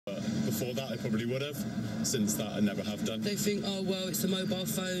before that I probably would have. Since that I never have done. They think, oh well, it's a mobile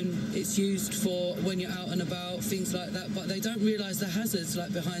phone, it's used for when you're out and about, things like that, but they don't realise the hazards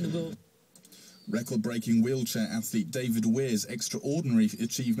like behind the wheel. Record-breaking wheelchair athlete David Weir's extraordinary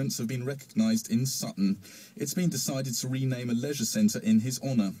achievements have been recognised in Sutton. It's been decided to rename a leisure centre in his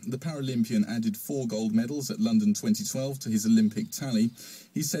honour. The Paralympian added 4 gold medals at London 2012 to his Olympic tally.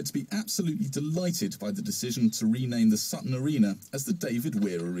 He's said to be absolutely delighted by the decision to rename the Sutton Arena as the David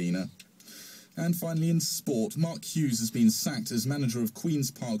Weir Arena. And finally in sport, Mark Hughes has been sacked as manager of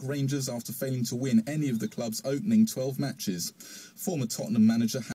Queen's Park Rangers after failing to win any of the club's opening 12 matches. Former Tottenham manager